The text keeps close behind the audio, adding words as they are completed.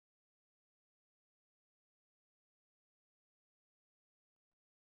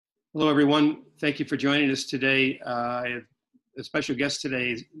Hello, everyone. Thank you for joining us today. I have a special guest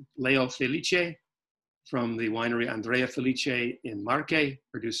today, Leo Felici from the winery Andrea Felici in Marche,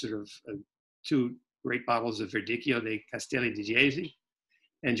 producer of two great bottles of Verdicchio, the Castelli di Jesi.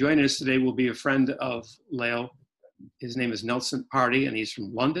 And joining us today will be a friend of Leo. His name is Nelson Party, and he's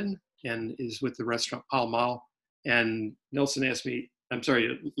from London and is with the restaurant Pall Mall. And Leo asked me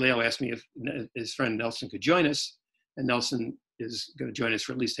if his friend Nelson could join us. And Nelson is going to join us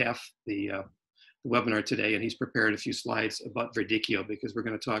for at least half the webinar today, and he's prepared a few slides about Verdicchio, because we're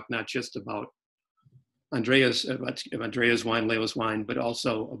going to talk not just about Andrea's wine, Leo's wine, but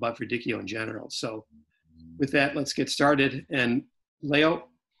also about Verdicchio in general. So with that, let's get started. And Leo,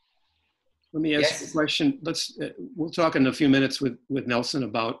 let me ask you a question. We'll talk in a few minutes with Nelson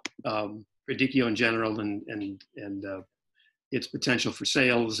about Verdicchio in general and its potential for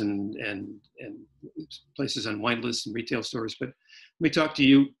sales and places on wine lists and retail stores. But let me talk to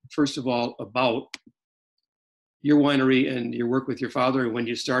you, first of all, about your winery and your work with your father and when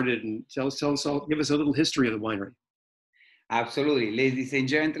you started, and tell us all, give us a little history of the winery. Absolutely. Ladies and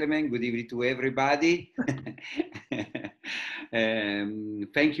gentlemen, good evening to everybody.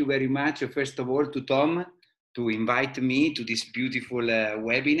 Thank you very much, first of all, to Tom to invite me to this beautiful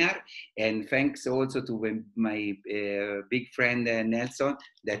webinar, and thanks also to my big friend Nelson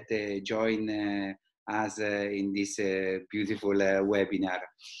that joined us in this beautiful webinar.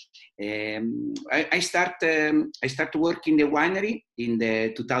 I start working in the winery in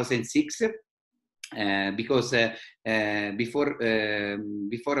the 2006 because before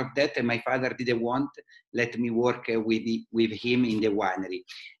of that my father didn't want let me work with him in the winery.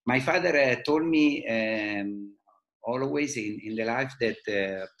 My father told me always in the life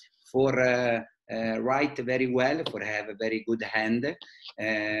that for write very well, for have a very good hand,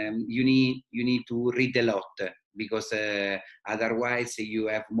 you need to read a lot, because otherwise you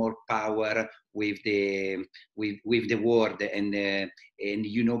have more power with the word, and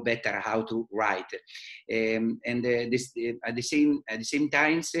you know better how to write. At the same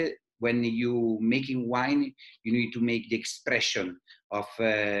time, when you making wine, you need to make the expression of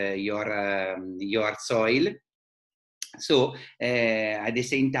your soil. So at the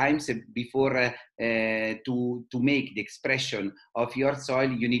same time, before to make the expression of your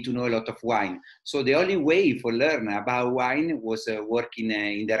soil, you need to know a lot of wine. So the only way for learn about wine was working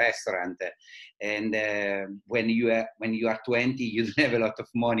in the restaurant. And when you are 20, you don't have a lot of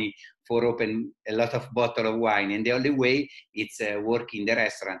money for open a lot of bottle of wine, and the only way it's work in the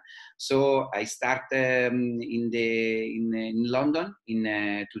restaurant. So I started in London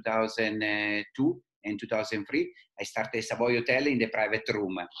in 2002 and 2003. I started a Savoy Hotel in the private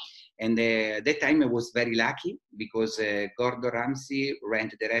room. And that time I was very lucky, because Gordon Ramsay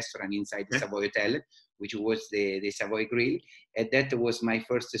rented the restaurant inside the Savoy Hotel, which was the Savoy Grill. And that was my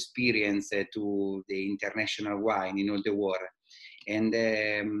first experience to the international wine in all the world. And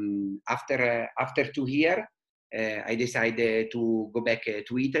after 2 years, I decided to go back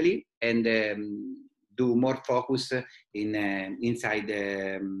to Italy and do more focus inside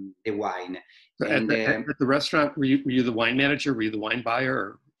the wine. So at the restaurant, were you the wine manager? Were you the wine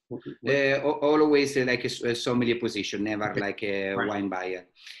buyer? Or always like a sommelier position, never like a wine buyer.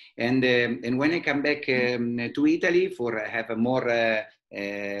 And when I come back to Italy for have a more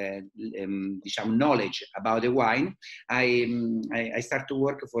knowledge about the wine, I start to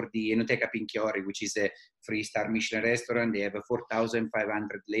work for the Enoteca Pinchiori, which is a 3-star Michelin restaurant. They have a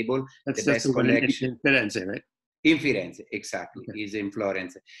 4,500 label. That's the best collection. In Firenze, right? In Firenze, exactly. Okay. Is in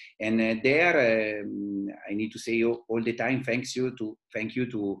Florence. And there, I need to say all the time, thank you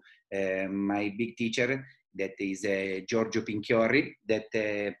to my big teacher, that is Giorgio Pinchiori, that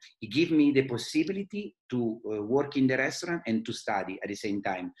he gave me the possibility to work in the restaurant and to study at the same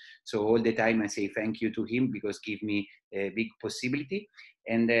time. So all the time I say thank you to him, because give me a big possibility.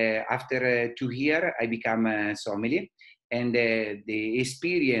 And after 2 years, I become a sommelier. And the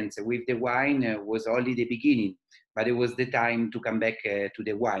experience with the wine was only the beginning, but it was the time to come back to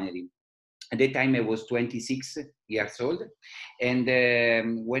the winery. At that time, I was 26 years old, and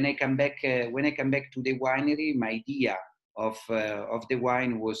when I come back to the winery, my idea of the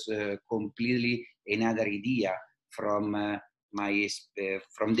wine was completely another idea from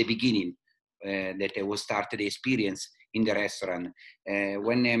the beginning, that I was started the experience in the restaurant.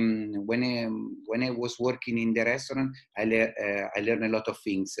 When I was working in the restaurant, I learned a lot of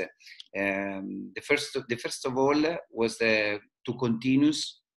things. The first of all was to continue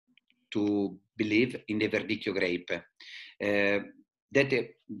to believe in the Verdicchio grape. That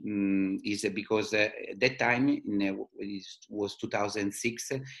is because that time, it was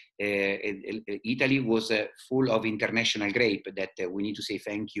 2006, Italy was full of international grape that we need to say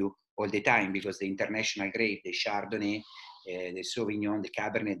thank you all the time, because the international grape, the Chardonnay, the Sauvignon, the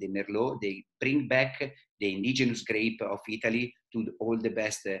Cabernet, the Merlot, they bring back the indigenous grape of Italy to all the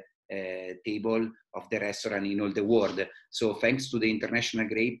best table of the restaurant in all the world. So thanks to the international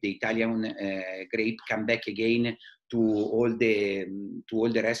grape, the Italian grape come back again to all the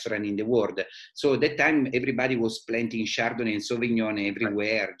restaurant in the world. So at that time, everybody was planting Chardonnay and Sauvignon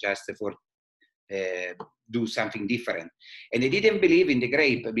everywhere, just for do something different. And I didn't believe in the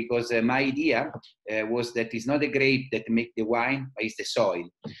grape, because my idea was that it's not the grape that make the wine, but it's the soil.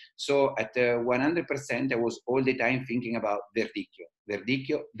 So at 100%, I was all the time thinking about Verdicchio,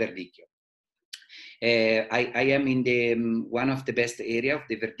 Verdicchio, Verdicchio. I am in the one of the best area of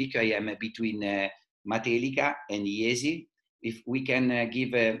the Verdicchio. I am between Matelica and Jesi. If we can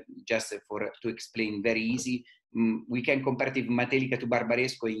give just to explain very easy, we can compare Matelica to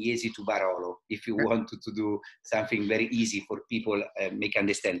Barbaresco and Jesi to Barolo, if you want to do something very easy for people make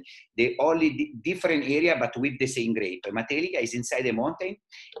understand. The only different area, but with the same grape. Matelica is inside the mountain,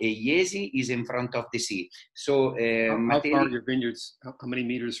 Jesi is in front of the sea. So how far are your vineyards? How many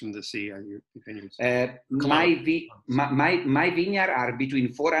meters from the sea are your vineyards? My vineyard are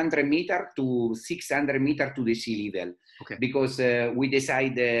between 400 meters to 600 meters to the sea level. Okay. Because we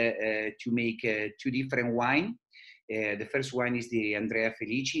decide to make two different wine. The first one is the Andrea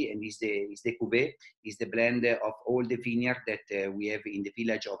Felici, and is the Cuvée, is the blend of all the vineyard that we have in the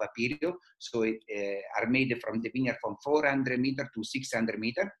village of Apirio. So it are made from the vineyard from 400 meter to 600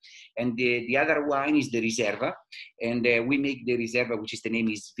 meter. And the other wine is the Riserva, and we make the Riserva, which is the name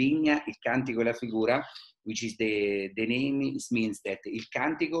is Vigna, il Cantico e la Figura, which is the name. It means that Il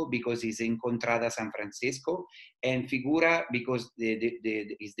Cantico because it's in Contrada San Francisco, and Figura because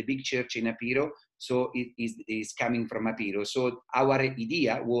is the big church in Apiro, so it is coming from Apiro. So our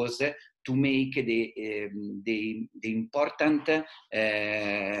idea was to make the important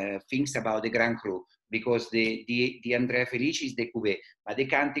things about the Grand Cru, because the Andrea Felici is the Cuvée, but the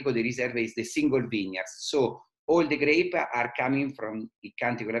Cantico, the Riserva, is the single vineyards. So all the grape are coming from Il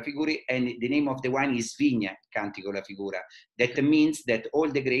Cantico la Figura, and the name of the wine is Vigna Cantico la Figura. That means that all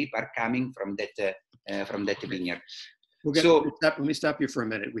the grape are coming from that vineyard. Let me stop you for a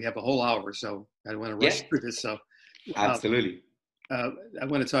minute. We have a whole hour, so I don't want to rush through this. So, absolutely. I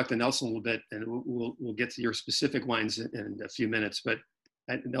want to talk to Nelson a little bit, and we'll get to your specific wines in a few minutes. But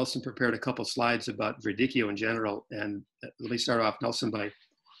Nelson prepared a couple slides about Verdicchio in general, and let me start off, Nelson, by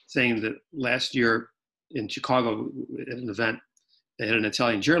saying that last year in Chicago at an event, they had an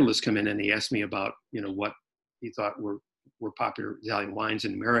Italian journalist come in, and he asked me about what he thought were popular Italian wines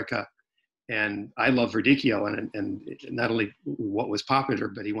in America. And I love Verdicchio, and not only what was popular,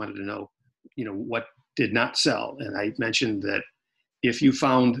 but he wanted to know, what did not sell. And I mentioned that if you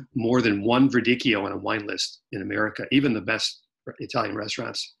found more than one Verdicchio on a wine list in America, even the best Italian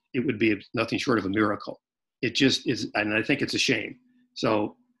restaurants, it would be nothing short of a miracle. It just is, and I think it's a shame.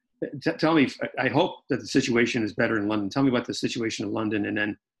 So tell me, I hope that the situation is better in London. Tell me about the situation in London, and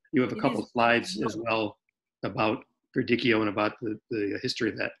then you have a couple slides as well about Verdicchio and about the history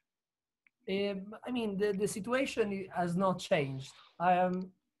of that. I mean, the situation has not changed. I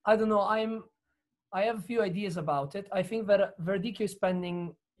don't know. I have a few ideas about it. I think that Verdicchio is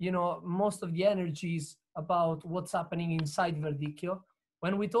spending, most of the energies about what's happening inside Verdicchio.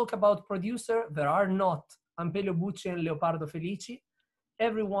 When we talk about producer, there are not Ampelio Bucci and Leopardo Felici.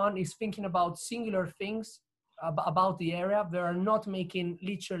 Everyone is thinking about singular things about the area. They are not making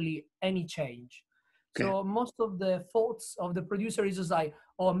literally any change. Okay. So most of the thoughts of the producer is just like,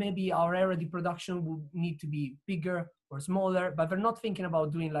 oh, maybe our area de production would need to be bigger or smaller, but they're not thinking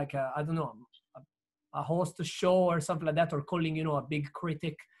about doing like a host a show or something like that, or calling, a big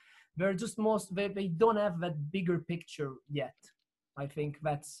critic. They're just they don't have that bigger picture yet. I think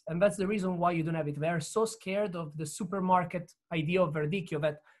that's the reason why you don't have it. They're so scared of the supermarket idea of Verdicchio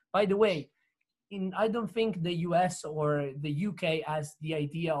that, by the way, I don't think the US or the UK has the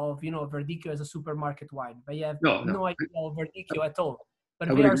idea of, Verdicchio as a supermarket wine. They have no idea of Verdicchio at all.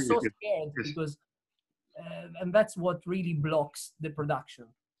 But they are so scared because, and that's what really blocks the production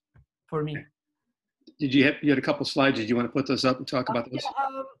for me. You had a couple slides. Did you want to put those up and talk about those?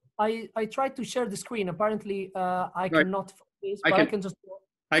 Yeah, I tried to share the screen. Apparently, I cannot. I can just.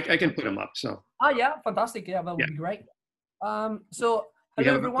 I can put them up. So. Yeah, fantastic. Yeah, that would be great. So.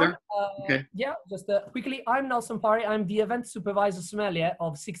 Hello, everyone. Okay. Yeah, just quickly, I'm Nelson Parry. I'm the event supervisor sommelier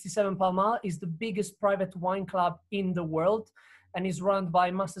of 67 Pall Mall. It's the biggest private wine club in the world, and is run by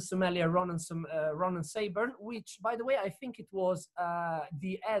master sommelier Ronan Sayburn, which, by the way, I think it was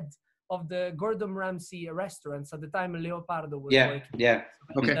the head of the Gordon Ramsay restaurants at the time Leopardo was working. Yeah.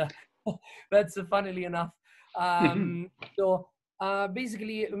 Okay. That's funnily enough. So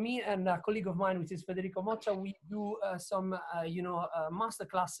basically, me and a colleague of mine, which is Federico Moccia, we do some, master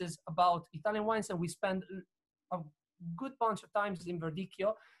classes about Italian wines, and we spend a good bunch of times in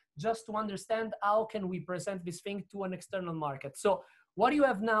Verdicchio just to understand how can we present this thing to an external market. So what you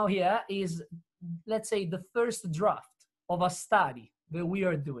have now here is, let's say, the first draft of a study that we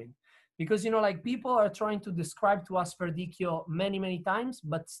are doing. Because, like, people are trying to describe to us Verdicchio many, many times,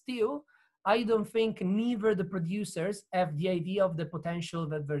 but still, I don't think neither the producers have the idea of the potential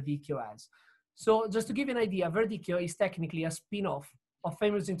that Verdicchio has. So just to give you an idea, Verdicchio is technically a spin-off of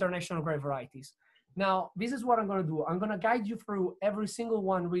famous international grape varieties. Now, this is what I'm going to do. I'm going to guide you through every single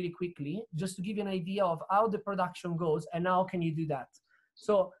one really quickly, just to give you an idea of how the production goes and how can you do that.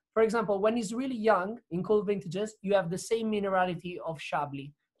 So, for example, when it's really young, in cold vintages, you have the same minerality of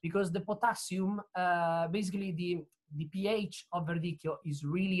Chablis, because the potassium, basically the pH of Verdicchio is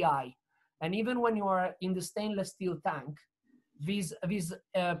really high. And even when you are in the stainless steel tank, this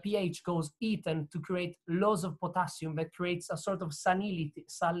pH goes eaten to create loss of potassium that creates a sort of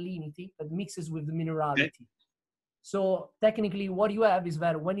salinity that mixes with the minerality. Okay. So technically what you have is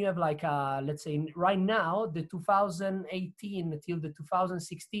that when you have like, let's say right now, the 2018 till the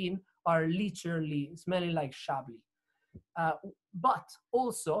 2016 are literally smelling like Chablis. But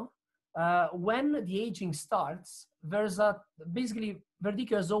also, when the aging starts, there's basically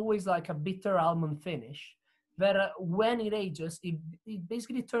Verdicchio is always like a bitter almond finish, that when it ages, it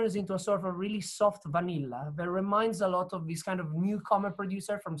basically turns into a sort of a really soft vanilla that reminds a lot of this kind of newcomer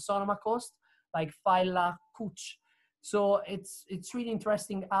producer from Sonoma Coast, like Failla Kuch. So it's really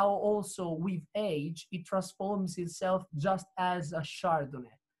interesting how also with age, it transforms itself just as a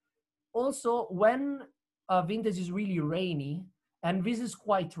Chardonnay. Also, when a vintage is really rainy, and this is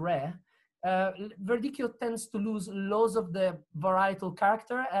quite rare, Verdicchio tends to lose lots of the varietal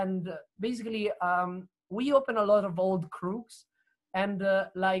character, and basically we open a lot of old krugs, and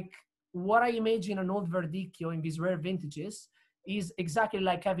like what I imagine an old Verdicchio in these rare vintages is exactly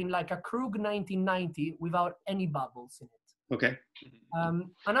like having like a Krug 1990 without any bubbles in it. Okay.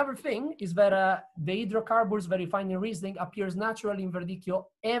 Another thing is that the hydrocarbons that you find in Riesling appears naturally in Verdicchio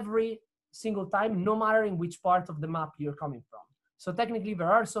every single time, no matter in which part of the map you're coming from. So technically,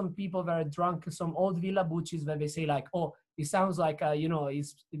 there are some people that are drunk some old Villa Buccis where they say like, oh, it sounds like,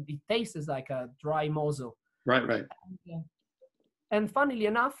 it tastes like a dry mozo. Right. And funnily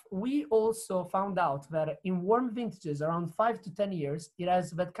enough, we also found out that in warm vintages, around 5 to 10 years, it has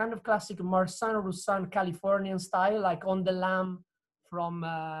that kind of classic Marsanne-Roussanne Californian style, like On the Lamb from,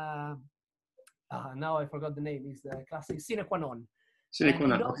 now I forgot the name, is the classic Sine Qua Non. Sine Qua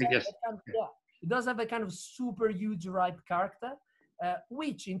Non, okay, yes. It does have a kind of super huge ripe character,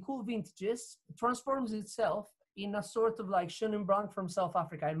 which in cool vintages transforms itself in a sort of like Chenin Blanc from South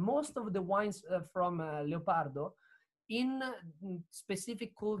Africa. And most of the wines from Leopardo, in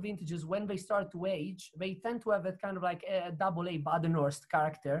specific cool vintages, when they start to age, they tend to have that kind of like a double-A Badenhorst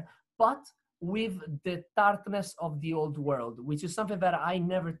character, but with the tartness of the old world, which is something that I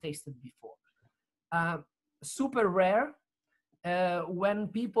never tasted before. Super rare when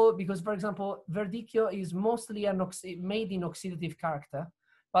people, because for example, Verdicchio is mostly made in oxidative character,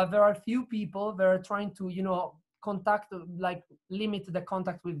 but there are few people that are trying to, limit the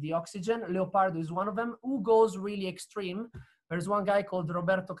contact with the oxygen. Leopardo is one of them who goes really extreme. There's one guy called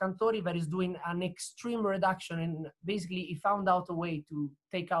Roberto Cantori that is doing an extreme reduction, and basically he found out a way to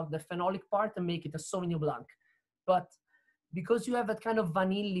take out the phenolic part and make it a Sauvignon Blanc. But because you have that kind of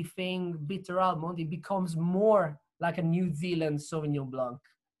vanilla thing, bitter almond, it becomes more like a New Zealand Sauvignon Blanc,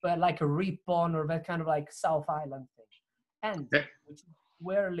 but like a Ripon or that kind of like South Island thing. And which is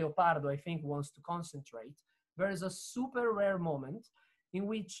where Leopardo, I think, wants to concentrate. There is a super rare moment in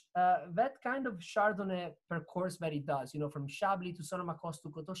which that kind of Chardonnay percourse that it does, from Chablis to Sonoma Coast to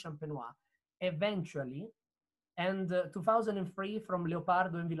Coteau Champenois, eventually, and 2003 from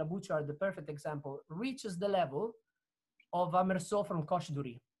Leopardo and Villa Bucci are the perfect example, reaches the level of a Merceau from Coche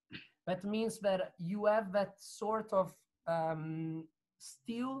d'Ury. That means that you have that sort of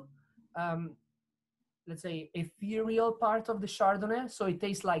still, let's say, ethereal part of the Chardonnay. So it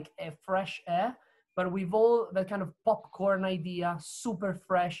tastes like a fresh air, but with all that kind of popcorn idea, super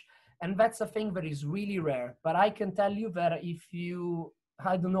fresh. And that's a thing that is really rare. But I can tell you that if you,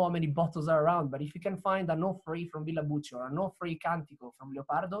 I don't know how many bottles are around, but if you can find an 03 from Villa Bucci or an 03 Cantico from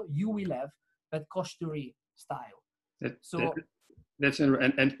Leopardo, you will have that Coche d'Ury style.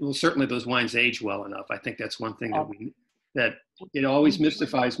 Well, certainly those wines age well enough. I think that's one thing that it always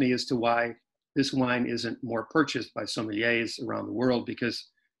mystifies me as to why this wine isn't more purchased by sommeliers around the world, because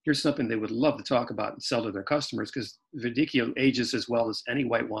here's something they would love to talk about and sell to their customers, because Verdicchio ages as well as any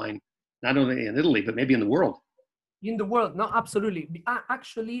white wine, not only in Italy, but maybe in the world. in the world. No, absolutely.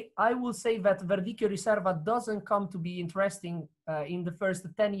 Actually, I will say that Verdicchio Riserva doesn't come to be interesting in the first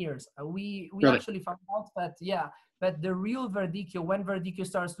 10 years. We Really? actually found out that, yeah, that the real Verdicchio, when Verdicchio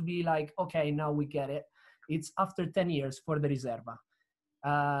starts to be like, okay, now we get it, it's after 10 years for the Riserva.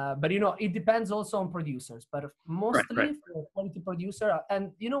 But, you know, it depends also on producers, but mostly right. for a quality producer.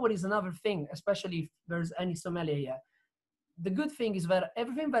 And you know what is another thing, especially if there's any sommelier here, the good thing is that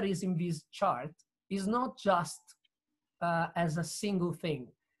everything that is in this chart is not just as a single thing.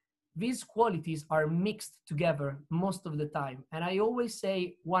 These qualities are mixed together most of the time. And I always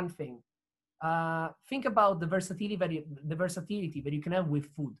say one thing. Think about the versatility that you can have with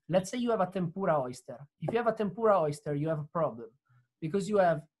food. Let's say you have a tempura oyster. If you have a tempura oyster, you have a problem because you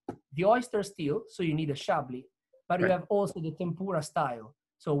have the oyster still, so you need a chablis, but you have also the tempura style.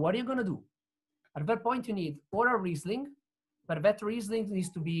 So what are you going to do? At that point, you need or a Riesling, but that Riesling needs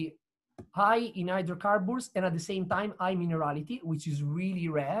to be high in hydrocarbons and at the same time high minerality, which is really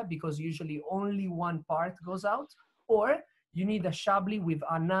rare because usually only one part goes out. Or you need a Chablis with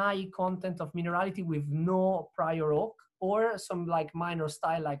a high content of minerality with no prior oak, or some like minor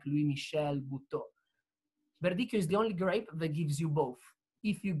style like Louis Michel, Bouteau. Verdicchio is the only grape that gives you both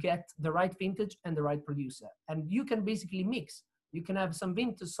if you get the right vintage and the right producer. And you can basically mix. You can have some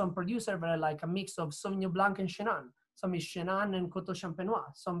vintage, some producer that are like a mix of Sauvignon Blanc and Chenin. Some is Chenin and Coteau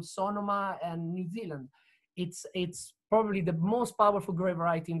Champenois, some Sonoma and New Zealand. It's probably the most powerful grape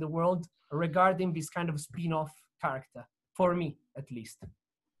variety in the world regarding this kind of spin-off character, for me at least.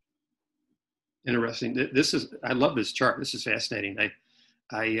 Interesting. I love this chart. This is fascinating.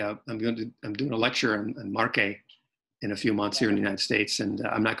 I'm doing a lecture on Marque in a few months here in the United States, and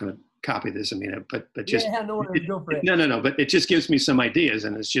I'm not going to copy this. I mean, but just go for it. No. But it just gives me some ideas,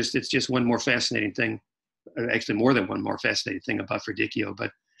 and it's just one more fascinating thing. Actually, more than one more fascinating thing about Verdicchio.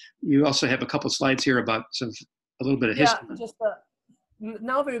 But you also have a couple of slides here about a little bit of history. Yeah, just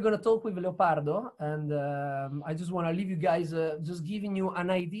now we're going to talk with Leopardo, and I just want to leave you guys just giving you an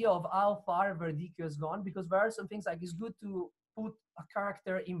idea of how far Verdicchio has gone, because there are some things like it's good to put a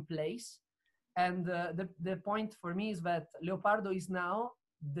character in place. And the point for me is that Leopardo is now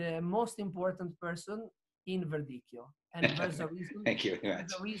the most important person in Verdicchio. And there's a reason. Thank you very much.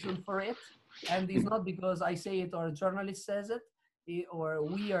 There's a reason for it. And it's not because I say it or a journalist says it or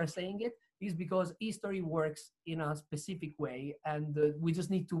we are saying it. It's because history works in a specific way. And we just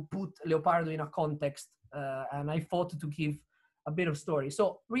need to put Leopardo in a context. And I thought to give a bit of story.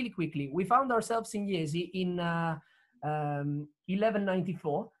 So really quickly, we found ourselves in Jesi in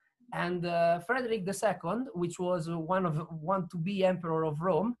 1194. And Frederick II, which was one to be emperor of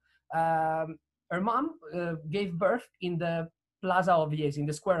Rome, her mom gave birth in the plaza of Jesi, in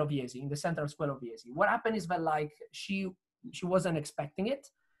the square of Jesi, in the central square of Jesi. What happened is that like she wasn't expecting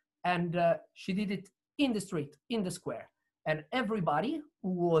it, and she did it in the street, in the square, and everybody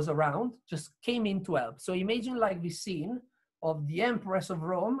who was around just came in to help. So imagine like this scene of the Empress of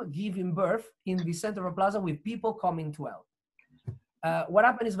Rome giving birth in the center of a plaza with people coming to help. What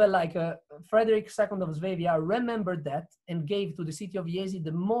happened is that like Frederick II of Swabia remembered that and gave to the city of Jesi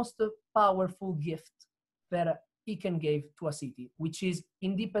the most powerful gift that he can give to a city, which is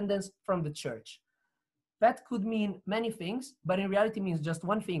independence from the church. That could mean many things, but in reality means just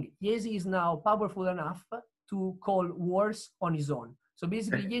one thing. Jesi is now powerful enough to call wars on his own. So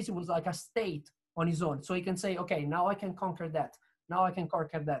basically Jesi was like a state on his own. So he can say, okay, now I can conquer that. Now I can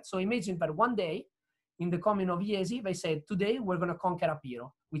conquer that. So imagine that one day, in the commune of Jesi, they said, today we're going to conquer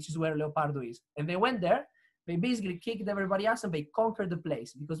Apiro, which is where Leopardo is. And they went there, they basically kicked everybody else and they conquered the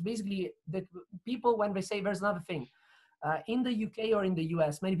place. Because basically, the people, when they say there's another thing, in the UK or in the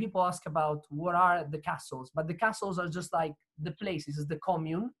US, many people ask about what are the castles, but the castles are just like the places, the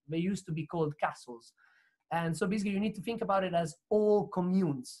commune. They used to be called castles. And so basically you need to think about it as all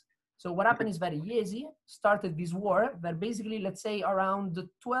communes. So what happened is that Jesi started this war that basically, let's say around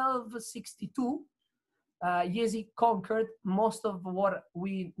 1262, Jesi conquered most of what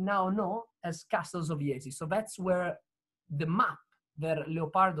we now know as castles of Jesi. So that's where the map that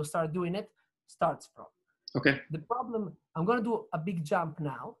Leopardo started doing it starts from. Okay. The problem, I'm going to do a big jump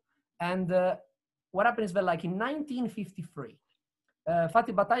now. And what happened is that like in 1953,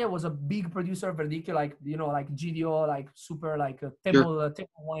 Fatih Bataya was a big producer of Verdicchio, like, you know, like GDO, like super, like a table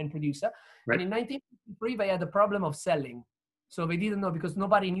wine producer. Right. And in 1953, they had a problem of selling. So they didn't know because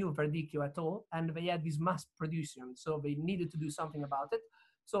nobody knew Verdicchio at all. And they had this mass production. So they needed to do something about it.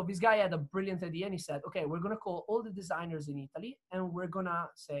 So this guy had a brilliant idea and he said, okay, we're going to call all the designers in Italy and we're going to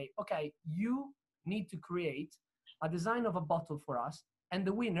say, okay, you need to create a design of a bottle for us. And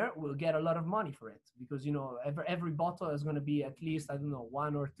the winner will get a lot of money for it because, you know, every bottle is going to be at least, I don't know,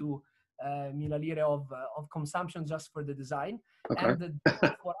 1 or 2 mila lire of consumption just for the design. Okay. And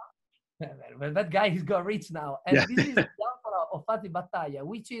well, that guy has got rich now. And Yeah. this is the Zafara of Fati Battaglia,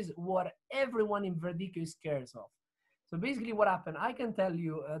 which is what everyone in Verdicchio is scared of. So basically what happened, I can tell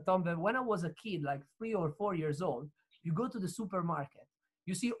you, Tom, that when I was a kid, like 3 or 4 years old, you go to the supermarket,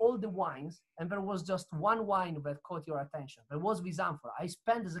 you see all the wines, and there was just one wine that caught your attention. There was Visanfora. I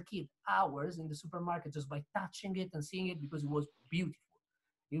spent as a kid hours in the supermarket just by touching it and seeing it because it was beautiful.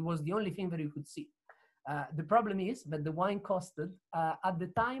 It was the only thing that you could see. The problem is that the wine costed, at the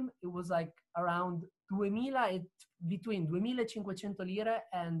time, it was like around between 2.500 lire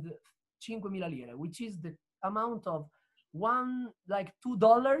and 5.000 lire, which is the amount of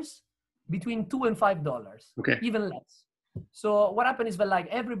 $2, between $2 and $5, Okay. even less. So what happened is that like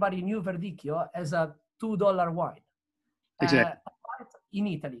everybody knew Verdicchio as a $2 wine. Exactly. In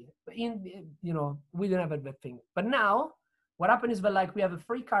Italy, we don't have that thing. But now, what happened is that like we have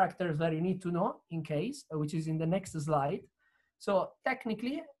 3 characters that you need to know in case, which is in the next slide. So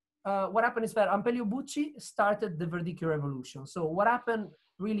technically, what happened is that Ampelio Bucci started the Verdicchio revolution. So what happened?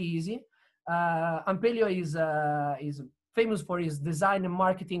 Really easy. Ampelio is famous for his design and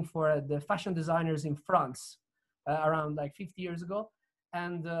marketing for the fashion designers in France around like 50 years ago.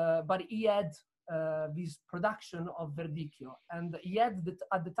 And but he had this production of Verdicchio, and he had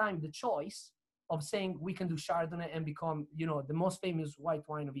at the time the choice of saying we can do Chardonnay and become, the most famous white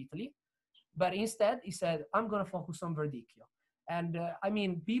wine of Italy. But instead he said, I'm going to focus on Verdicchio. And I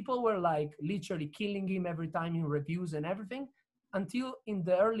mean, people were like literally killing him every time in reviews and everything, until in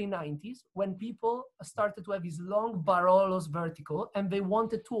the early 90s, when people started to have this long Barolos vertical and they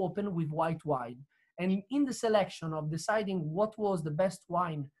wanted to open with white wine. And in the selection of deciding what was the best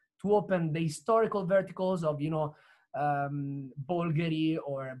wine to open the historical verticals of, Bolgheri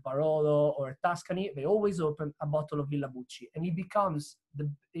or Barolo or Tuscany, they always open a bottle of Villa Bucci. And it becomes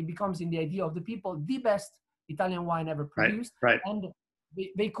in the idea of the people, the best Italian wine ever produced. Right. And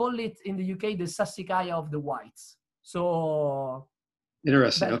they call it in the UK, the Sassicaia of the whites. So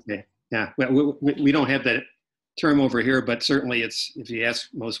interesting. Okay. Yeah. Well, we don't have that term over here, but certainly it's, if you ask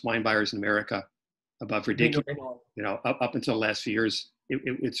most wine buyers in America about Verdicchio, up until the last few years,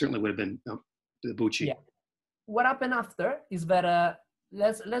 it certainly would have been the Bucci. Yeah. What happened after is that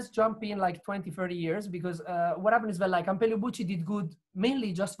let's jump in like 20, 30 years, because what happened is that like Ampelio Bucci did good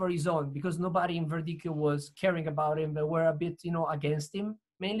mainly just for his own, because nobody in Verdicchio was caring about him. They were a bit, against him,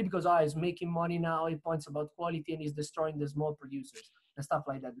 mainly because he's making money now. He points about quality and he's destroying the small producers and stuff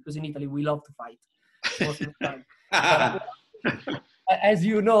like that. Because in Italy, we love to fight most of the time. But, as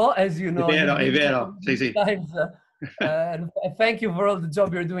you know, times, and thank you for all the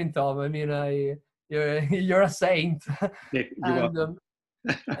job you're doing, Tom. I mean, you're a saint.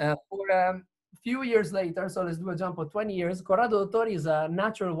 And for a few years later, so let's do a jump of 20 years, Corrado Dottori is a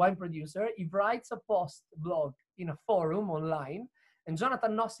natural wine producer. He writes a blog in a forum online, and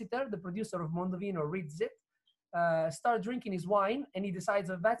Jonathan Nossiter, the producer of Mondovino, reads it, starts drinking his wine, and he decides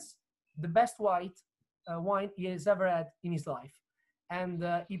that that's the best white wine he has ever had in his life. And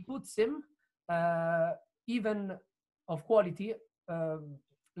he puts him, even of quality,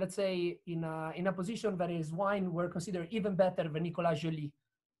 let's say in a position that his wine were considered even better than Nicolas Joly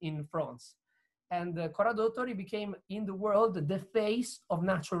in France. And Corrado Dottori became in the world the face of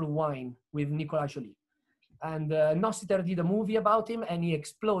natural wine with Nicolas Joly. And Nossiter did a movie about him, and he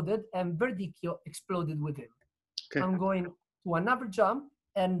exploded, and Verdicchio exploded with him. Okay. I'm going to another jump,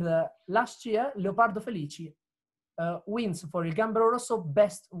 and last year, Leopardo Felici wins for Il Gambero Rosso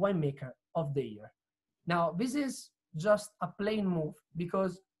Best Winemaker of the Year. Now, this is just a plain move,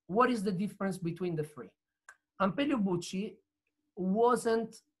 because what is the difference between the three? Ampelio Bucci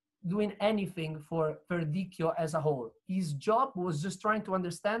wasn't doing anything for Verdicchio as a whole. His job was just trying to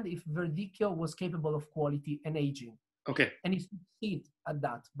understand if Verdicchio was capable of quality and aging. Okay. And he succeeded at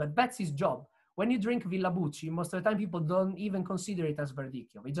that. But that's his job. When you drink Villa Bucci, most of the time people don't even consider it as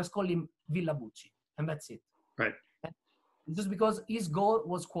Verdicchio. They just call him Villa Bucci, and that's it. Right. And just because his goal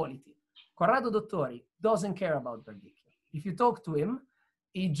was quality. Corrado Dottori doesn't care about Verdicchio. If you talk to him,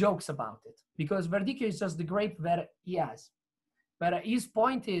 he jokes about it, because Verdicchio is just the grape that he has. But his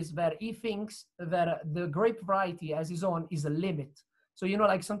point is that he thinks that the grape variety as his own is a limit. So,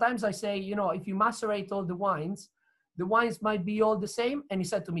 like sometimes I say, if you macerate all the wines might be all the same. And he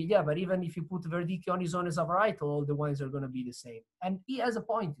said to me, yeah, but even if you put Verdicchio on his own as a varietal, all the wines are going to be the same. And he has a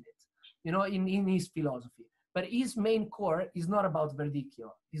point in it, in his philosophy. But his main core is not about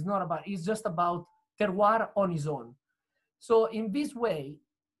Verdicchio. It's just about terroir on his own. So in this way,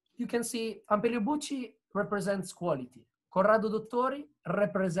 you can see Ampelio Bucci represents quality. Corrado Dottori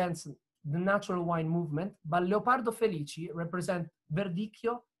represents the natural wine movement, but Leopardo Felici represents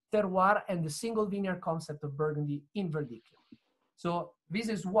Verdicchio, terroir and the single vineyard concept of Burgundy in Verdicchio. So this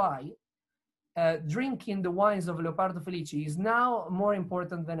is why drinking the wines of Leopardo Felici is now more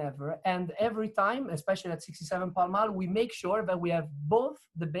important than ever. And every time, especially at 67 Palmal, we make sure that we have both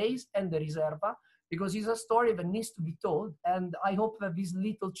the base and the Riserva, because it's a story that needs to be told. And I hope that this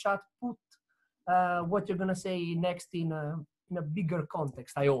little chat put what you're going to say next in a bigger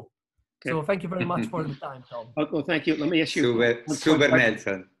context, I hope. Okay. So thank you very much for the time, Tom. Well, thank you. Let me ask you super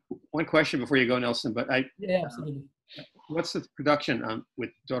Nelson. One question before you go, Nelson. But yeah, absolutely. What's the production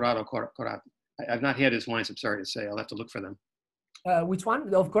with Dorado Corrado? I've not had his wines, I'm sorry to say. I'll have to look for them. Which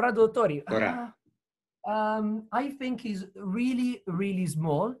one? Of Corrado Dottori? I think he's really, really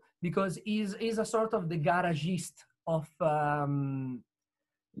small, because he's a sort of the garagist of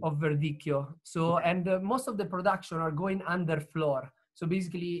Verdicchio. So, and most of the production are going under floor. So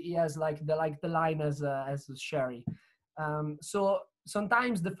basically he has like the line as sherry. So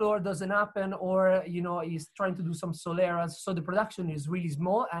sometimes the floor doesn't happen, or, you know, he's trying to do some soleras. So the production is really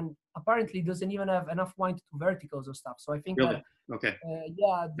small, and apparently doesn't even have enough wine to do verticals or stuff. So I think really? Okay.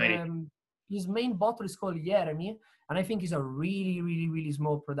 His main bottle is called Jeremy, and I think it's a really, really, really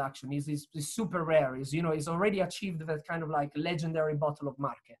small production. It's super rare. It's already achieved that kind of like legendary bottle of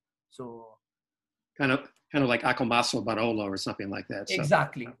Marche. So kind of like Acomasso Barolo or something like that. So,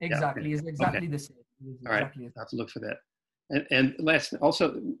 exactly. Yeah, okay. It's exactly the same. All right, I have to look for that. And last,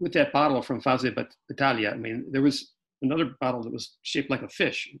 also with that bottle from Fase Italia, I mean, there was another bottle that was shaped like a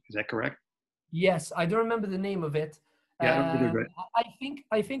fish. Is that correct? Yes, I don't remember the name of it. Yeah,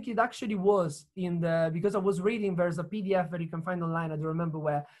 I think it actually was because I was reading, there's a PDF that you can find online, I don't remember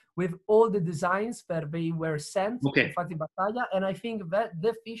where, with all the designs that they were sent to Fati Battaglia, and I think that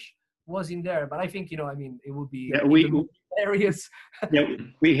the fish was in there. But I think, it would be hilarious. Yeah,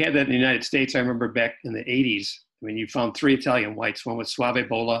 we had that in the United States. I remember back in the 80s. I mean, you found 3 Italian whites. One was Suave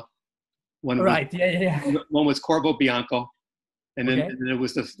Bola. One was Corvo Bianco. And then it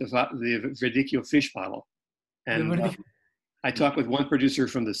was the Verdicchio fish bottle. And I talked with one producer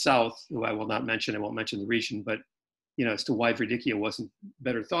from the South, who I will not mention. I won't mention the region, but, as to why Verdicchio wasn't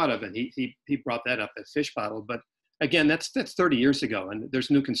better thought of. And he brought that up, that fish bottle. But again, that's 30 years ago, and there's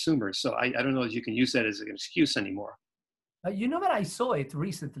new consumers. So I don't know if you can use that as an excuse anymore. You know that I saw it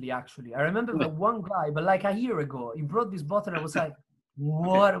recently, actually. I remember that one guy, but like a year ago, he brought this bottle and I was like,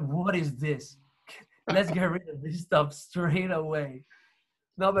 what is this? Let's get rid of this stuff straight away.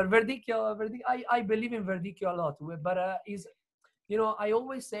 No, but Verdicchio, I believe in Verdicchio a lot. But I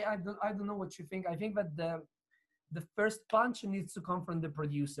always say, I don't know what you think. I think that the first punch needs to come from the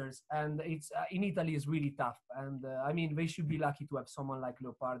producers, and it's in Italy is really tough. And I mean, they should be lucky to have someone like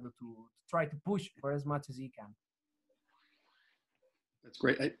Leopardo to try to push for as much as he can. That's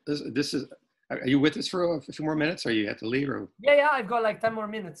great. Are you with us for a few more minutes, or you have to leave? Or? Yeah, I've got like 10 more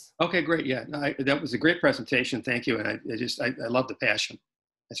minutes. Okay, great. Yeah, that was a great presentation. Thank you. And I love the passion.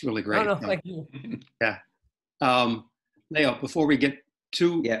 That's really great. No, thank you. Yeah. Leo, before we get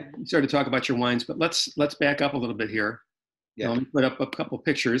start to talk about your wines, but let's back up a little bit here. Yeah. Let me put up a couple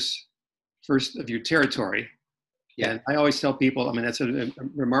pictures first of your territory. Yeah. And I always tell people, I mean, that's a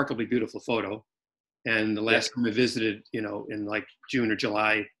remarkably beautiful photo. And the last time I visited, in like June or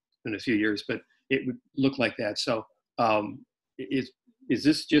July in a few years, but it would look like that. So is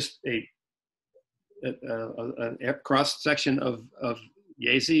this just a cross section of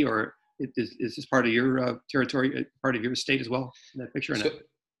Jesi, or is this part of your territory, part of your estate as well in that picture?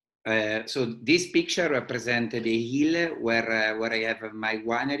 So this picture represents the hill where I have my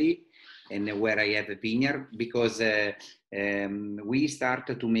winery and where I have a vineyard, because we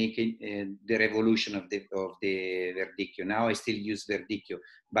started to make the revolution of the Verdicchio. Now I still use Verdicchio,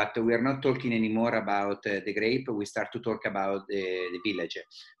 but we are not talking anymore about the grape. We start to talk about the village.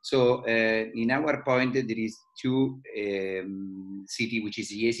 So in our point, there is 2 cities, which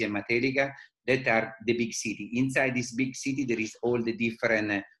is Jesi and Materica, that are the big city. Inside this big city, there is all the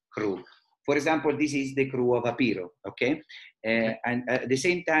different crew. For example, this is the crew of Apiro, okay? And at the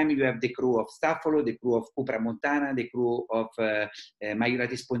same time, you have the crew of Staffolo, the crew of Cupra Montana, the crew of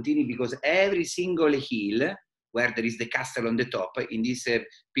Maiorati Spontini, because every single hill where there is the castle on the top, in this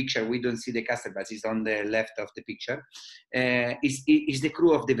picture, we don't see the castle, but it's on the left of the picture, is the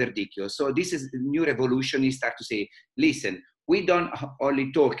crew of the Verdicchio. So this is the new revolution. You start to say, listen, we don't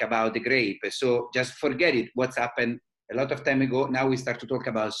only talk about the grape, so just forget it, what's happened a lot of time ago. Now we start to talk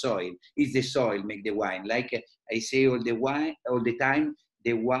about soil. Is the soil make the wine? Like I say all the time,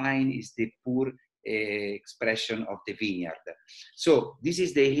 the wine is the pure expression of the vineyard. So this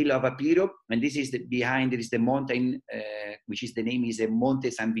is the hill of Apiro, and this is behind there is the mountain, which is the name is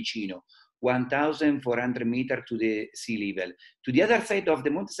Monte San Vicino. 1,400 meters to the sea level. To the other side of the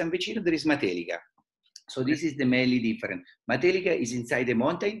Monte San Vecino, there is Matelica. So this is the mainly different. Matelica is inside the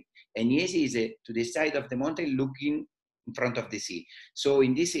mountain, and Jesi is to the side of the mountain looking in front of the sea. So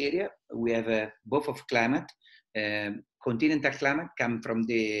in this area, we have both of climate. Continental climate come from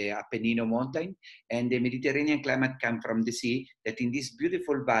the Apennino mountain, and the Mediterranean climate come from the sea, that in this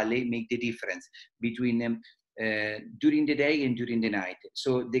beautiful valley make the difference between during the day and during the night.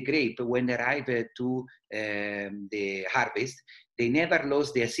 So the grape, when they arrive to the harvest, they never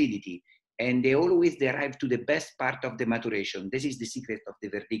lose the acidity, and they always arrive to the best part of the maturation. This is the secret of the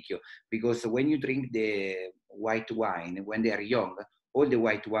Verdicchio, because when you drink the white wine, when they are young, all the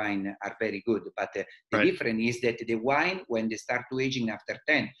white wine are very good, but the difference is that the wine, when they start to aging after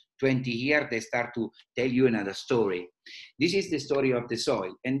 10, 20 years, they start to tell you another story. This is the story of the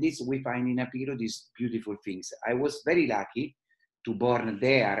soil, and this we find in Apiro, these beautiful things. I was very lucky to born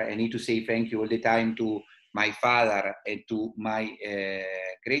there. I need to say thank you all the time to my father and to my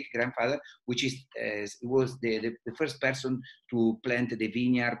great-grandfather, which is was the first person to plant the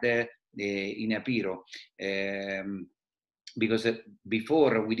vineyard in Apiro. Because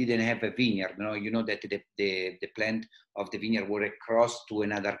before we didn't have a vineyard, no? You know that the plant of the vineyard were across to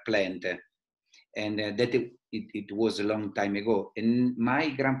another plant, and that it was a long time ago. And my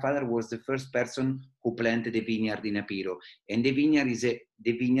grandfather was the first person who planted the vineyard in Apiro, and the vineyard is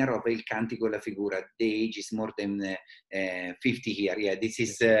the vineyard of El Cantico la Figura. The age is more than 50 here. Yeah, this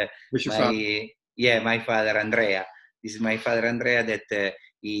is my father Andrea. This is my father Andrea that.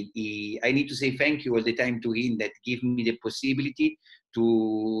 I need to say thank you all the time to him that give me the possibility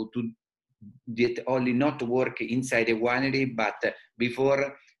to only not work inside a winery, but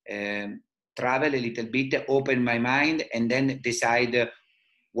before travel a little bit, open my mind, and then decide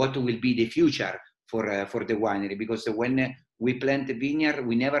what will be the future for the winery. Because when we plant a vineyard,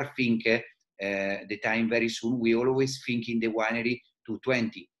 we never think the time very soon. We always think in the winery to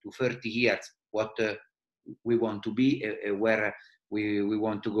 20 to 30 years, what we want to be, where we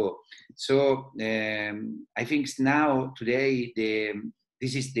want to go. So I think now today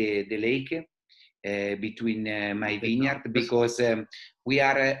this is the lake between my vineyard, because we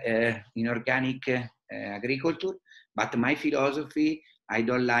are in organic agriculture, but my philosophy, I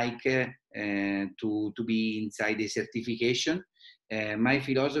don't like to be inside the certification. My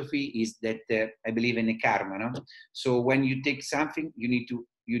philosophy is that I believe in a karma, no? So when you take something, you need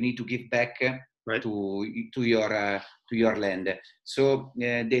to give back to your land. So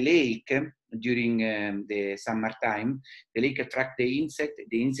the lake during the summertime, the lake attract the insect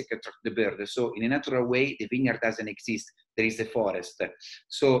attract the bird. So in a natural way, the vineyard doesn't exist. There is a forest.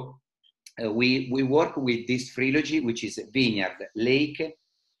 So we work with this trilogy, which is vineyard, lake,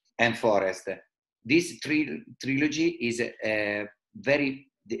 and forest. This trilogy is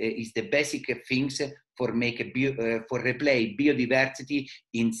is the basic things for replay biodiversity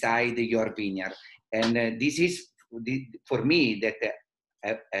inside your vineyard. And this is for me that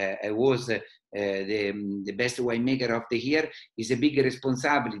I was the best winemaker of the year, is a big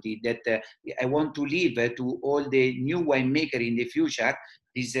responsibility that I want to leave to all the new winemaker in the future.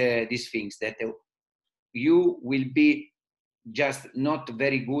 These things that you will be just not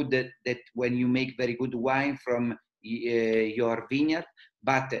very good that when you make very good wine from your vineyard,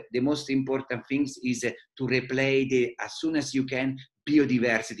 but the most important things is to replay as soon as you can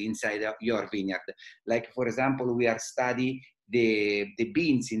biodiversity inside your vineyard. Like for example, we are studying the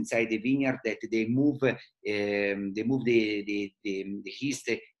beans inside the vineyard, that they move the yeast,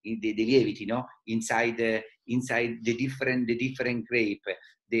 the lievity, no, inside the different grape.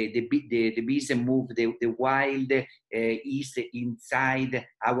 The bees move the wild yeast inside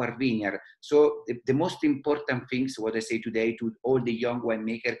our vineyard. So the most important things, what I say today to all the young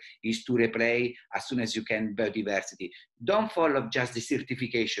winemaker, is to replay as soon as you can biodiversity. Don't follow just the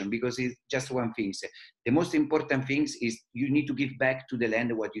certification, because it's just one thing. The most important things is you need to give back to the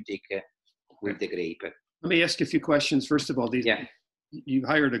land what you take with the grape. Let me ask you a few questions. First of all, you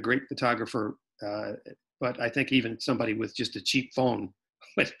hired a great photographer, but I think even somebody with just a cheap phone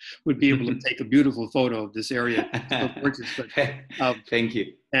would be able to take a beautiful photo of this area. So gorgeous. But, thank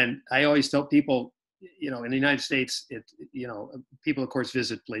you. And I always tell people, in the United States, people of course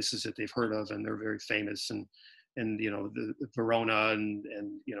visit places that they've heard of and they're very famous, and the Verona and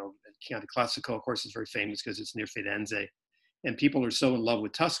Chianti Classico, of course, is very famous because it's near Firenze, and people are so in love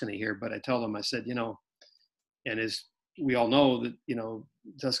with Tuscany here. But I tell them, I said, and as we all know that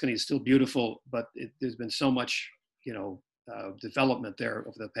Tuscany is still beautiful, but there's been so much development there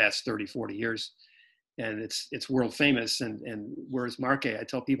over the past 30, 40 years, and it's world famous. And whereas Marche, I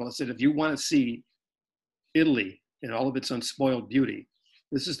tell people, I said, if you want to see Italy in all of its unspoiled beauty,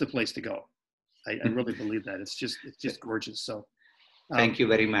 this is the place to go. I really believe that. It's just gorgeous. So, thank you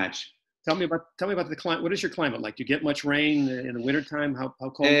very much. Tell me about the climate. What is your climate like? Do you get much rain in the wintertime? How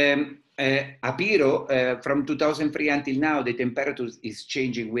cold? Apiro, from 2003 until now, the temperature is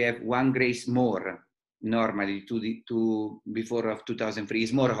changing. We have 1 grace more normally to before of 2003.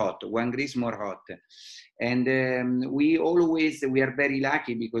 It's more hot. 1 grace more hot. And we are very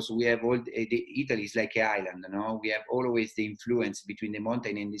lucky because we have Italy is like an island, no? We have always the influence between the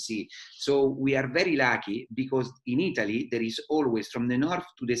mountain and the sea. So we are very lucky because in Italy, there is always from the north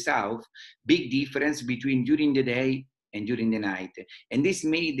to the south, big difference between during the day and during the night. And this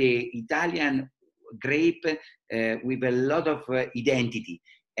made the Italian grape with a lot of identity.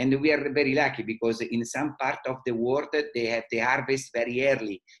 And we are very lucky because in some part of the world, they have the harvest very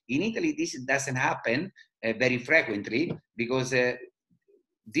early. In Italy, this doesn't happen very frequently because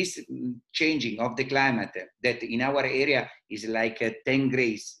this changing of the climate that in our area is like 10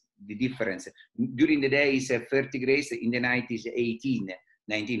 grays, the difference. During the day is 30 grays, in the night is 18,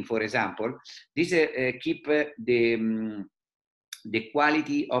 19, for example. This keep the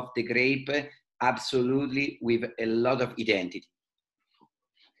quality of the grape absolutely with a lot of identity.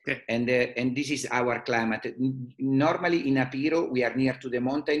 Okay. And this is our climate. Normally in Apiro, we are near to the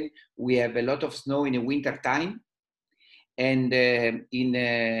mountain. We have a lot of snow in the winter time, and a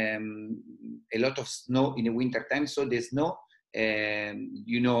lot of snow in the winter time. So the snow,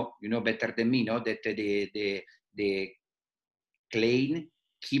 you know better than me, no? That the clay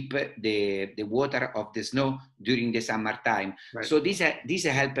keep the water of the snow during the summertime. Right. So this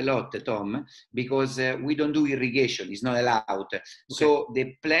help a lot, Tom, because we don't do irrigation. It's not allowed. Okay. So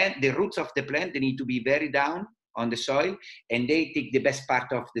the roots of the plant, they need to be very down on the soil, and they take the best part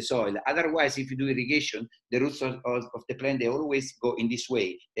of the soil. Otherwise, if you do irrigation, the roots of the plant, they always go in this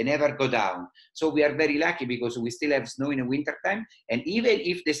way. They never go down. So we are very lucky because we still have snow in the winter time. And even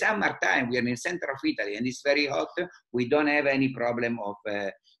if the summertime, we are in the center of Italy and it's very hot, we don't have any problem of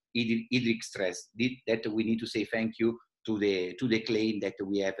hydric stress. That we need to say thank you to the clay that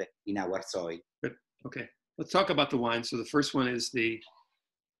we have in our soil. Good. Okay. Let's talk about the wine. So the first one is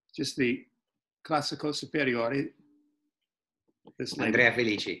just the Classico Superiore. Andrea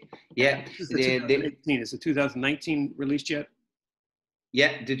Felici. Yeah. Is the 2019 released yet?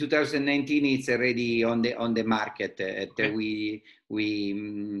 Yeah, the 2019 is already on the market. Okay.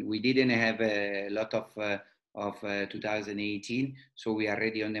 We didn't have a lot of 2018, so we are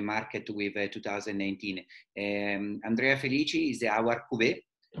already on the market with 2019. Andrea Felici is our cuvée.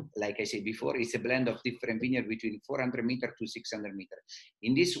 Like I said before, it's a blend of different vineyards between 400 meters to 600 meters.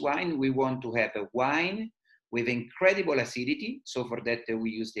 In this wine, we want to have a wine with incredible acidity. So for that,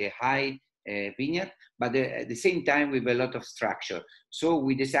 we use the high vineyard, but at the same time with a lot of structure. So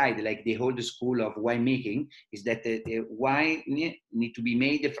we decide, like the old school of winemaking, is that the wine need to be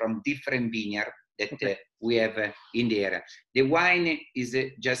made from different vineyards that we have in the area. The wine is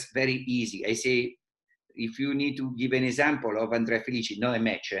just very easy. I say, if you need to give an example of Andrea Felici, not a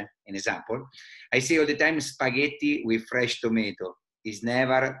match, an example, I say all the time spaghetti with fresh tomato is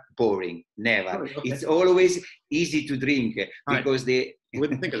never boring, never. Oh, okay. It's always easy to drink because I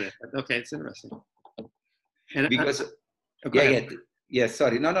wouldn't think of that. Okay, it's interesting. And because,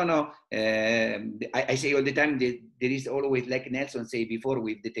 sorry. No. I say all the time that there is always, like Nelson said before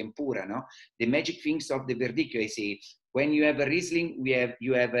with the tempura, no? The magic things of the Verdicchio, I say, when you have a Riesling,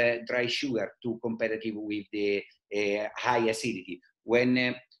 you have a dry sugar too competitive with the high acidity.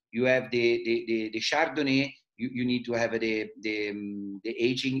 When you have the Chardonnay, you need to have the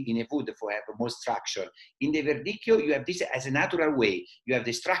aging in a wood for have more structure. In the Verdicchio, you have this as a natural way. You have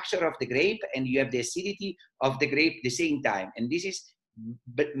the structure of the grape and you have the acidity of the grape at the same time. And this is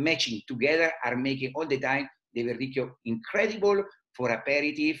matching together are making all the time the Verdicchio incredible for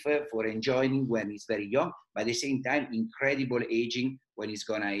aperitif, for enjoying when it's very young, but at the same time, incredible aging when it's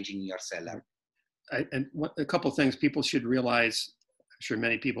gonna age in your cellar. And a couple of things people should realize, I'm sure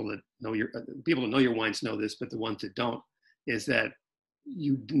many people that know your wines know this, but the ones that don't, is that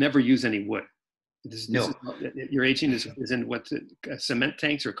you never use any wood. Your aging is in what, cement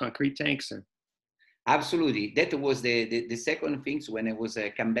tanks or concrete tanks? Or? Absolutely. That was the second thing when I was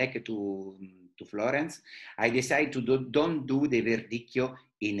come back to Florence. I decided to don't do the Verdicchio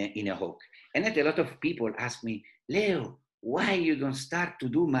in a oak. And that a lot of people ask me, Leo, why you don't start to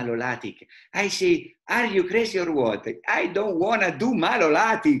do malolactic? I say, are you crazy or what? I don't want to do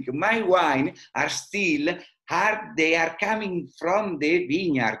malolactic. My wine are still hard. They are coming from the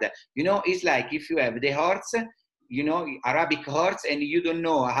vineyard. You know, it's like if you have the horse, you know, Arabic horse, and you don't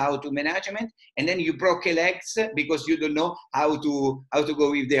know how to management, and then you broke legs because you don't know how to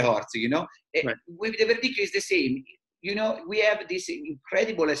go with the horse, you know. Right. With the Verdicchio is the same. you know, we have this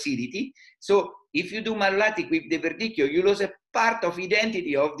incredible acidity. So if you do malolactic with the Verdicchio, you lose a part of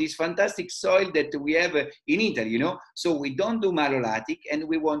identity of this fantastic soil that we have in Italy, you know. So we don't do malolactic, and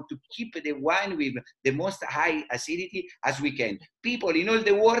we want to keep the wine with the most high acidity as we can. People in all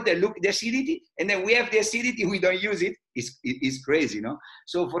the world, they look at the acidity, and then we have the acidity, we don't use it. It's crazy, you know.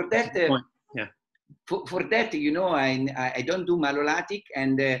 So for that, yeah. For that, you know, I don't do malolactic,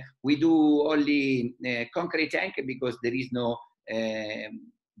 and we do only concrete tank because there is no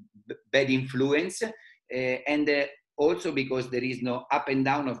bad influence, and also because there is no up and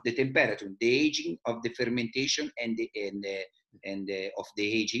down of the temperature. The aging of the fermentation and of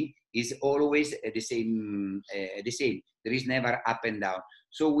the aging is always the same. There is never up and down.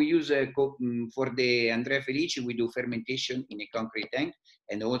 So we use for the Andrea Felici, we do fermentation in a concrete tank,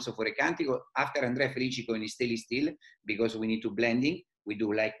 and also for a Cantico. After Andrea Felici go in stainless steel because we need to blending. We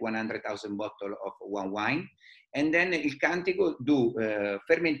do like 100,000 bottles of one wine. And then Il Cantico do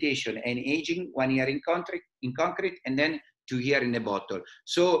fermentation and aging 1 year in concrete, and then 2 years in a bottle.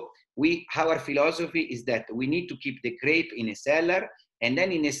 So our philosophy is that we need to keep the grape in a cellar, and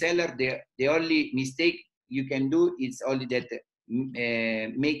then in a cellar, the only mistake you can do is only that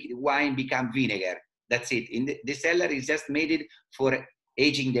make wine become vinegar. That's it. In the cellar is just made it for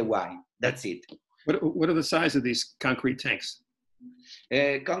aging the wine. That's it. What are the size of these concrete tanks?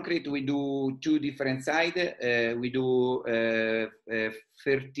 Concrete, we do 2 different sizes. We do 30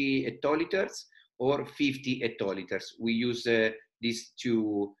 hectoliters or 50 hectoliters. We use these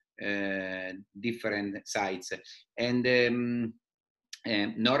 2 different sizes. And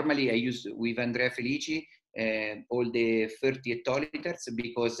normally I use with Andrea Felici all the 30 hectoliters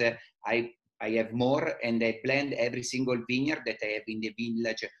because I have more, and I blend every single vineyard that I have in the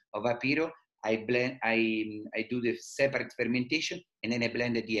village of Apiro. I do the separate fermentation, and then I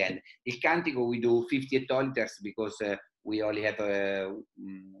blend at the end. Il Cantico, we do 50 hectoliters because we only have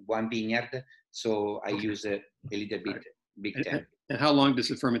 1 vineyard, so I use a little bit big tank. And how long does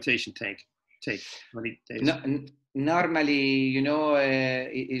the fermentation take? How many days? No, normally, you know,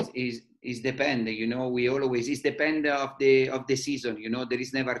 is depend. You know, we always is depend of the season. You know, there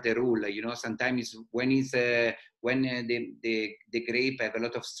is never the rule. You know, sometimes when the grape have a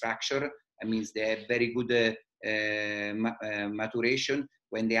lot of structure, it means they have very good maturation.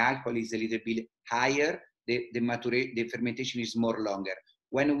 When the alcohol is a little bit higher, the fermentation is more longer.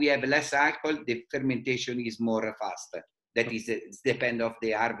 When we have less alcohol, the fermentation is more faster. That is, it depends of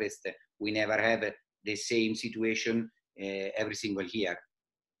the harvest. We never have the same situation every single year.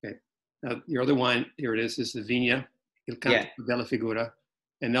 Okay. Now, your other wine, here it is the Vigna, Il Cantico della Figura.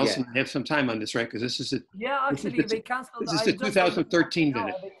 And Nelson, I have some time on this, right? Because this is it. Yeah, actually, they canceled. This is the 2013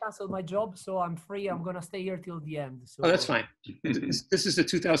 vintage. They canceled my job, so I'm free. I'm gonna stay here till the end. So. Oh, that's fine. This is the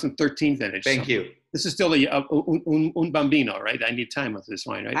 2013 vintage. Thank you. This is still un bambino, right? I need time with this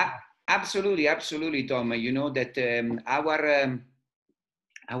wine, right? Absolutely, Tom. You know that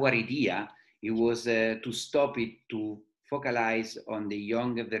our idea, it was to stop it, to focalize on the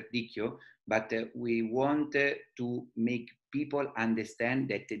young Verdicchio, but we want to make people understand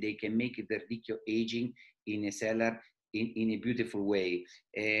that they can make Verdicchio aging in a cellar in a beautiful way.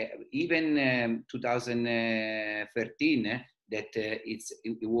 Even 2013, that it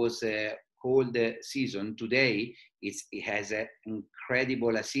was a cold season. Today, it has an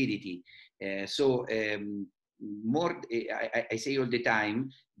incredible acidity. I say all the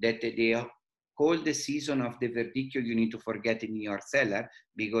time that the cold season of the Verdicchio you need to forget in your cellar,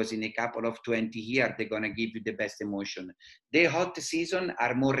 because in a couple of 20 years they're gonna give you the best emotion. The hot season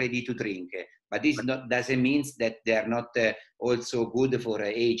are more ready to drink, but this doesn't mean that they are not also good for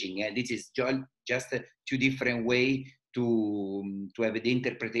aging. This is just 2 different ways to have the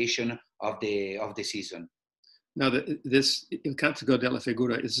interpretation of the season. Now, this Il Cantico della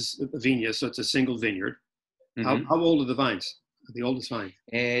Figura is a Vigna, so it's a single vineyard. Mm-hmm. How old are the vines? The oldest vine?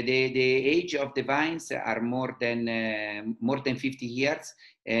 The age of the vines are more than 50 years,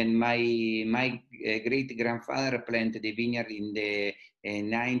 and my great grandfather planted the vineyard in the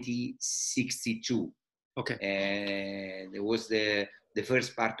 1962. Okay. It was the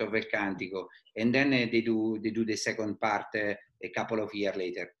first part of El Cantico, and then they do the second part a couple of years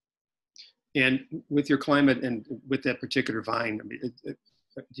later. And with your climate and with that particular vine, I mean,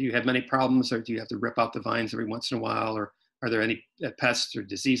 do you have many problems, or do you have to rip out the vines every once in a while, or are there any pests or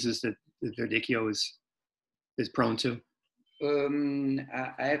diseases that the Verdicchio is prone to?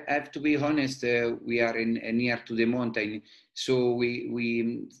 I have to be honest. We are near to the mountain, so we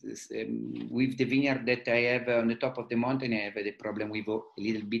with the vineyard that I have on the top of the mountain, I have a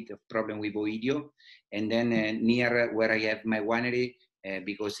little bit of problem with oidio, and then near where I have my winery,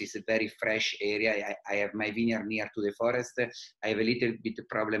 because it's a very fresh area. I have my vineyard near to the forest. I have a little bit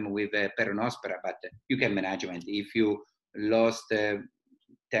problem with peronospora, but you can manage it. If you lost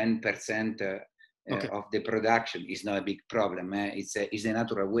 10% of the production, is not a big problem. It's a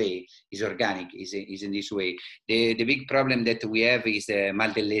natural way. It's organic. Is in this way. The big problem that we have is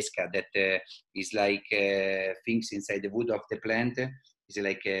mal dell'esca, that is like things inside the wood of the plant. It's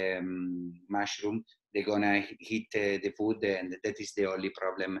like mushroom. They're gonna hit the food, and that is the only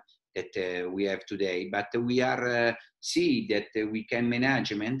problem that we have today. But we are see that we can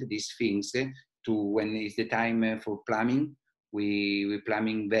management these things to when is the time for plumbing. We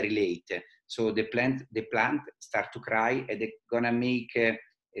plumbing very late, so the plant start to cry, and they're gonna make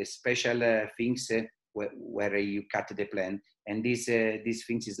special things where you cut the plant, and these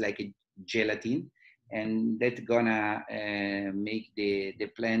things is like a gelatin, and that's gonna make the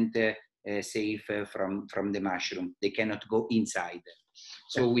plant safe from the mushroom. They cannot go inside.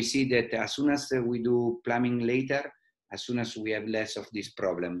 So we see that as soon as we do plumbing later, as soon as we have less of this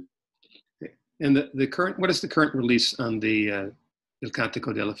problem. And the current, what is the current release on the Il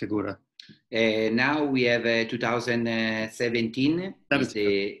Cantico della Figura? Now we have 2017.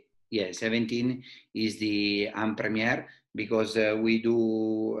 17 is the premiere, because we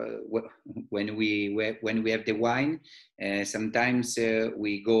do when we have the wine. Sometimes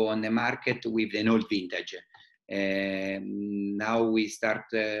we go on the market with an old vintage. Now we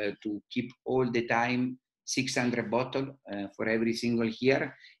start to keep all the time 600 bottles for every single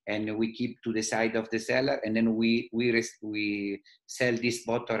year, and we keep to the side of the cellar, and then we sell this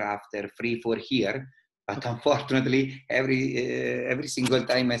bottle after 3-4 years. But unfortunately, every single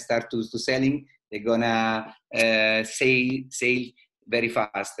time I start to selling, they're gonna sell very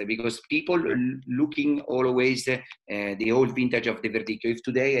fast, because people looking always the old vintage of the Verdicchio. If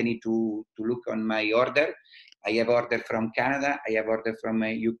today I need to look on my order, I have order from Canada, I have order from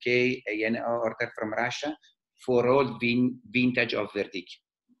UK, I have order from Russia for all vintage of Verdicchio.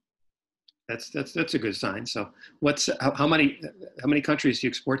 That's a good sign. So how many countries do you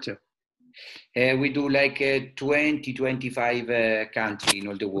export to? We do like 20-25 countries in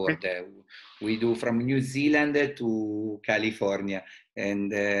all the world. Okay. We do from New Zealand to California,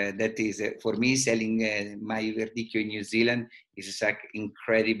 and that is for me, selling my Verdicchio in New Zealand is such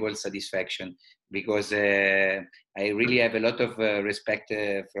incredible satisfaction, because I really have a lot of respect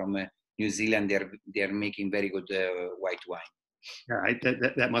from New Zealand. They're making very good white wine. Yeah,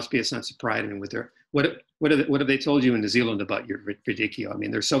 that must be a sense of pride. I mean, with their what have they told you in New Zealand about your Verdicchio? I mean,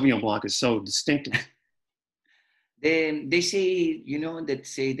 their Sauvignon Blanc is so distinctive. They say,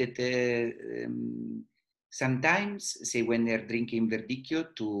 that sometimes, say when they're drinking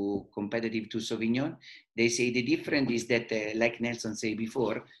Verdicchio to competitive to Sauvignon, they say the difference is that, like Nelson said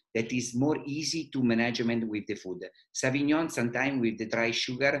before, that is more easy to management with the food. Sauvignon, sometimes with the dry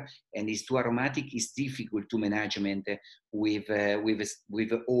sugar and it's too aromatic, is difficult to management with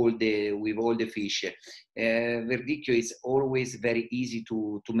all the fish. Verdicchio is always very easy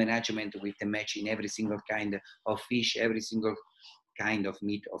to management with the match in every single kind of fish, every single kind of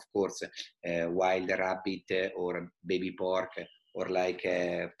meat, of course, wild rabbit or baby pork, or like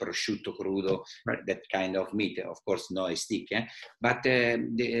prosciutto crudo, right. That kind of meat, of course, no stick. But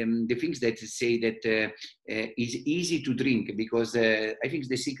the things that say that is easy to drink, because I think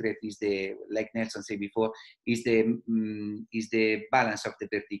the secret is like Nelson said before, is the balance of the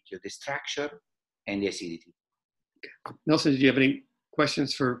Verdicchio, the structure and the acidity. Nelson, do you have any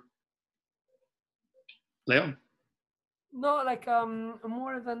questions for Leo? No, like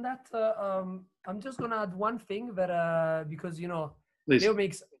more than that, I'm just gonna add one thing that because Please. Leo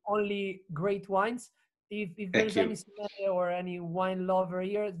makes only great wines. If there's any sommelier or any wine lover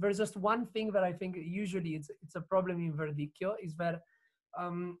here, there's just one thing that I think usually it's a problem in Verdicchio, is that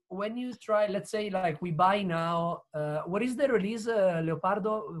when you try, let's say, like we buy now, what is the release,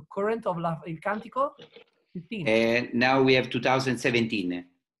 Leopardo, current of Il Cantico? 15. Now we have 2017.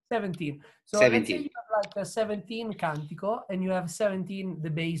 17. So 17. Let's say you have like a 17 Cantico and you have 17 the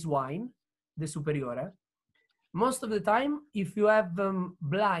base wine, the Superiore. Most of the time, if you have them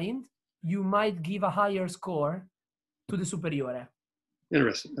blind, you might give a higher score to the Superiore.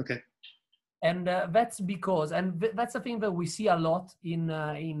 Interesting. Okay. And that's because, and that's a thing that we see a lot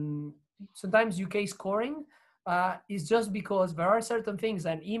in sometimes UK scoring is just because there are certain things,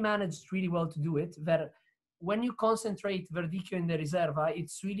 and he managed really well to do it, that when you concentrate Verdicchio in the Riserva,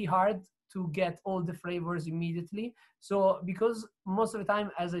 it's really hard to get all the flavors immediately. So because most of the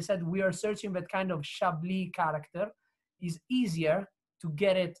time, as I said, we are searching that kind of Chablis character, is easier to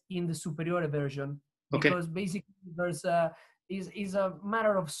get it in the Superiore version. Because basically there's is a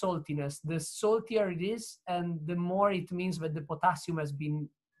matter of saltiness. The saltier it is, and the more it means that the potassium has been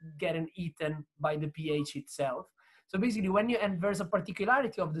getting eaten by the pH itself. So basically, and there's a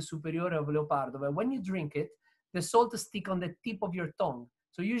particularity of the Superiore of Leopardo, but when you drink it, the salt stick on the tip of your tongue.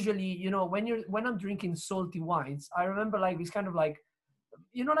 So usually, you know, when I'm drinking salty wines, I remember like it's kind of like,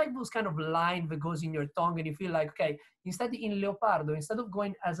 you know, like those kind of line that goes in your tongue and you feel like, okay, instead in Leopardo, instead of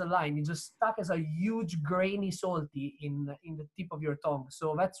going as a line, it just stuck as a huge grainy salty in the tip of your tongue.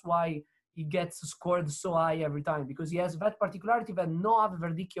 So that's why he gets scored so high every time, because he has that particularity that no other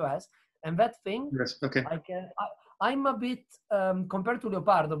Verdicchio has. And that thing, Yes. Okay. I'm a bit, compared to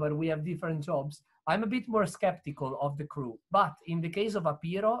Leopardo, but we have different jobs, I'm a bit more skeptical of the crew. But in the case of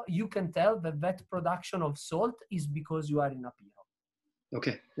Apiro, you can tell that production of salt is because you are in Apiro.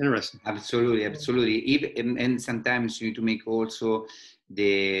 Okay, interesting. Absolutely, absolutely. Even, and sometimes you need to make also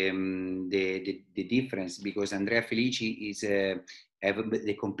the difference, because Andrea Felici is have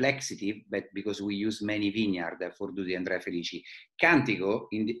the complexity, but because we use many vineyards for do the Andrea Felici. Cantico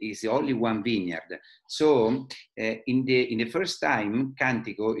is only one vineyard, so in the first time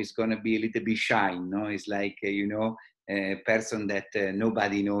Cantico is gonna be a little bit shy, no? It's like you know, a person that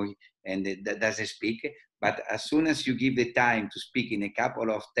nobody knows and that doesn't speak. But as soon as you give the time to speak in a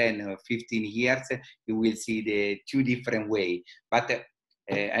couple of 10 or 15 years, you will see the two different ways. But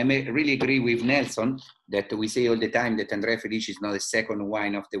I really agree with Nelson that we say all the time that Andrea Felici is not the second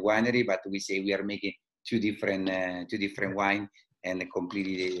wine of the winery, but we say we are making two different wine and a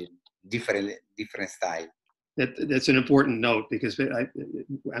completely different style. That's an important note, because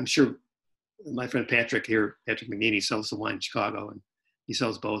I'm sure my friend Patrick McNeely sells the wine in Chicago, and he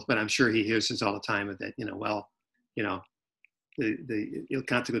sells both, but I'm sure he hears this all the time that, you know, well, you know, the Il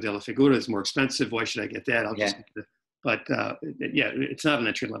Cantico della Figura is more expensive. Why should I get that? But yeah, it's not an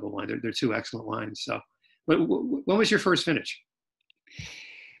entry level wine. They're two excellent wines. So, when was your first vintage?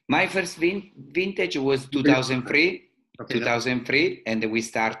 My first vintage was 2003. Okay, 2003, and we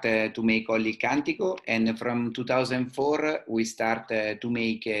start to make only Cantico, and from 2004 we start to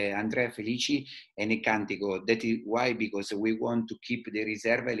make Andrea Felici and a Cantico. That is why, because we want to keep the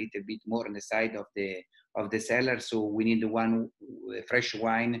reserve a little bit more on the side of the cellar, so we need one fresh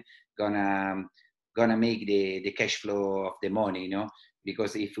wine gonna make the cash flow of the money, you know,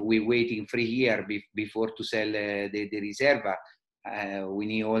 because if we waiting 3 years before to sell the reserva, we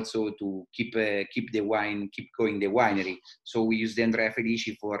need also to keep the wine, keep going the winery. So we use the Andrea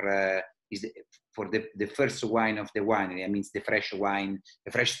Felici for the first wine of the winery. I mean, the fresh wine,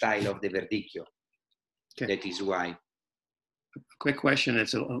 the fresh style of the Verdicchio. Okay. That is why. A quick question.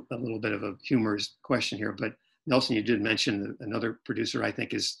 It's a little bit of a humorous question here, but Nelson, you did mention another producer I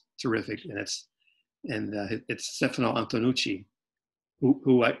think is terrific, and it's Stefano Antonucci,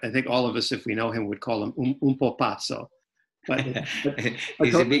 who I think all of us, if we know him, would call him un po' pazzo. But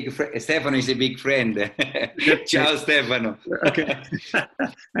he's a big Stefano is a big friend. Ciao, Stefano. Okay.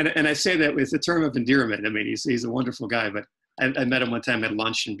 and I say that with a term of endearment. I mean, he's a wonderful guy, but I met him one time at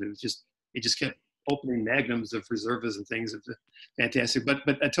lunch, and he just kept opening magnums of reservas and things. It's fantastic, but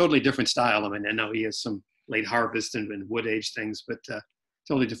a totally different style. I mean, I know he has some late harvest and wood age things, but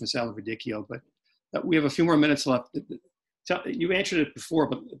totally different style of Verdicchio. But we have a few more minutes left. You answered it before,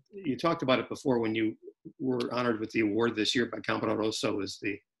 but you talked about it before when you were honored with the award this year by Gambero Rosso as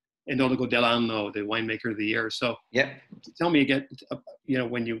the Enologo dell'anno, the winemaker of the year. So yeah, tell me again, you know,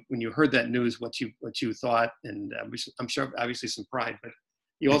 when you heard that news, what you thought, and I'm sure obviously some pride, but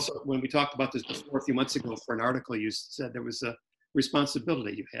you also, when we talked about this before a few months ago for an article, you said there was a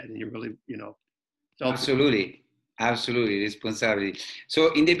responsibility you had, and you really, you know, felt Absolutely, responsibility.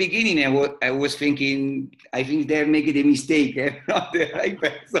 So in the beginning, I was thinking, I think they're making a mistake. I'm not the right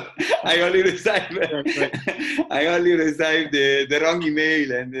person. I only received the wrong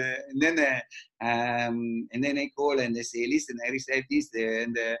email, and then I call and they say, listen, I received this,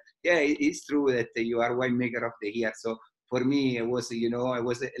 and yeah, it's true that you are winemaker of the year. So for me, I was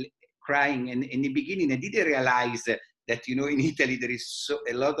crying, and in the beginning, I didn't realize that, you know, in Italy there is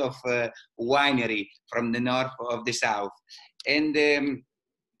a lot of winery from the north of the south, and the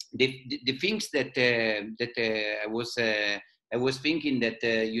things that I was thinking that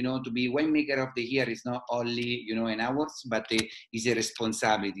you know, to be winemaker of the year is not only, you know, an awards, but is a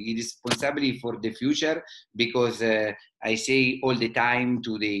responsibility. It is responsibility for the future, because I say all the time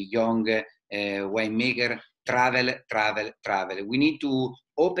to the young winemaker, travel. We need to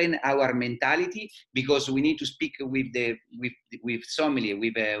open our mentality, because we need to speak with sommelier,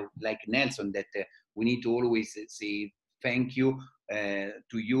 with like Nelson, that we need to always say thank you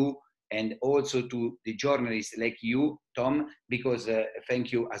to you, and also to the journalists like you, Tom, because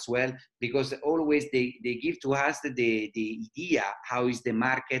thank you as well, because always they give to us the idea how is the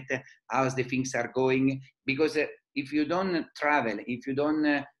market, how the things are going, because if you don't travel, if you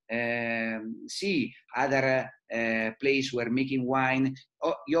don't see other place where making wine,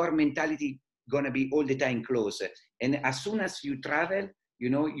 your mentality gonna be all the time close. And as soon as you travel, you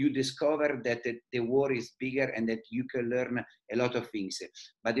know, you discover that the world is bigger and that you can learn a lot of things.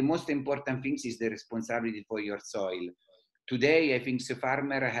 But the most important thing is the responsibility for your soil. Today, I think the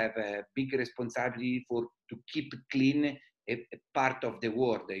farmer have a big responsibility to keep clean a part of the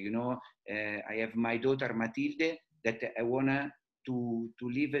world. You know, I have my daughter Matilde that I wanna to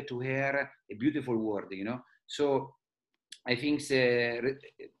leave to her a beautiful world. You know, so I think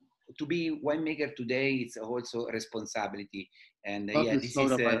to be winemaker today, it's also responsibility. And yeah, this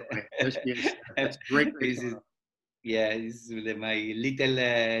is that's great. yeah, this is my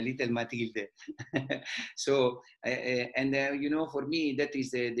little Matilde. So and you know, for me, that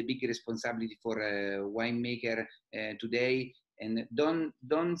is the big responsibility for a winemaker today. And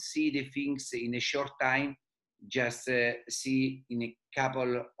don't see the things in a short time. Just see in a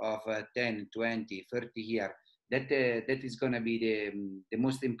couple of 10, 20, 30 years. That is going to be the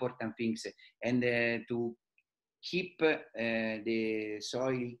most important things, and to keep the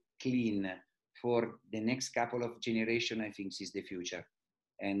soil clean for the next couple of generations, I think is the future,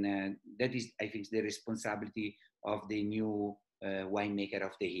 and that is, I think, the responsibility of the new winemaker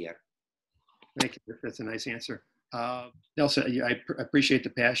of the year. Thank you. That's a nice answer. Nelson, I appreciate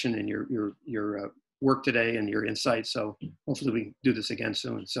the passion and your work today and your insights. So hopefully we do this again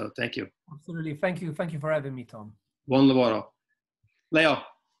soon. So thank you. Absolutely. Thank you. Thank you for having me, Tom. Buon lavoro. Leo,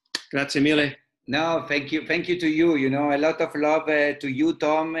 grazie mille. No, thank you. Thank you to you. You know, a lot of love to you,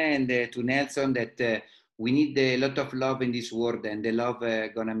 Tom, and to Nelson, that we need a lot of love in this world, and the love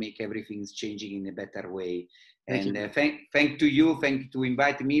gonna make everything changing in a better way. And thank to you, thank to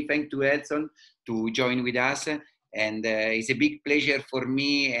invite me, thank to Nelson to join with us. And it's a big pleasure for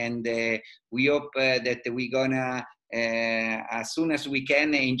me, and we hope that we're gonna, as soon as we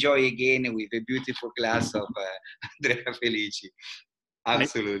can, enjoy again with a beautiful glass of Andrea Felici.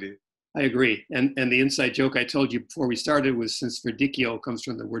 Absolutely. I agree. And the inside joke I told you before we started was, since Verdicchio comes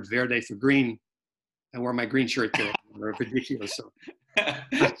from the word verde for green, I wore my green shirt today, or Verdicchio. So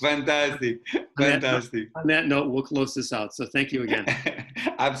fantastic. Fantastic. On that note, we'll close this out. So thank you again.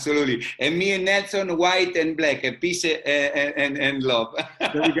 Absolutely. And me and Nelson, white and black, peace and love.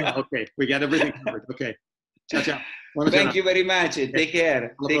 There we go. Okay. We got everything covered. Okay. Ciao, ciao. Thank you very much. Take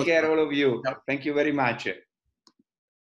care. Take care, all of you. Thank you very much.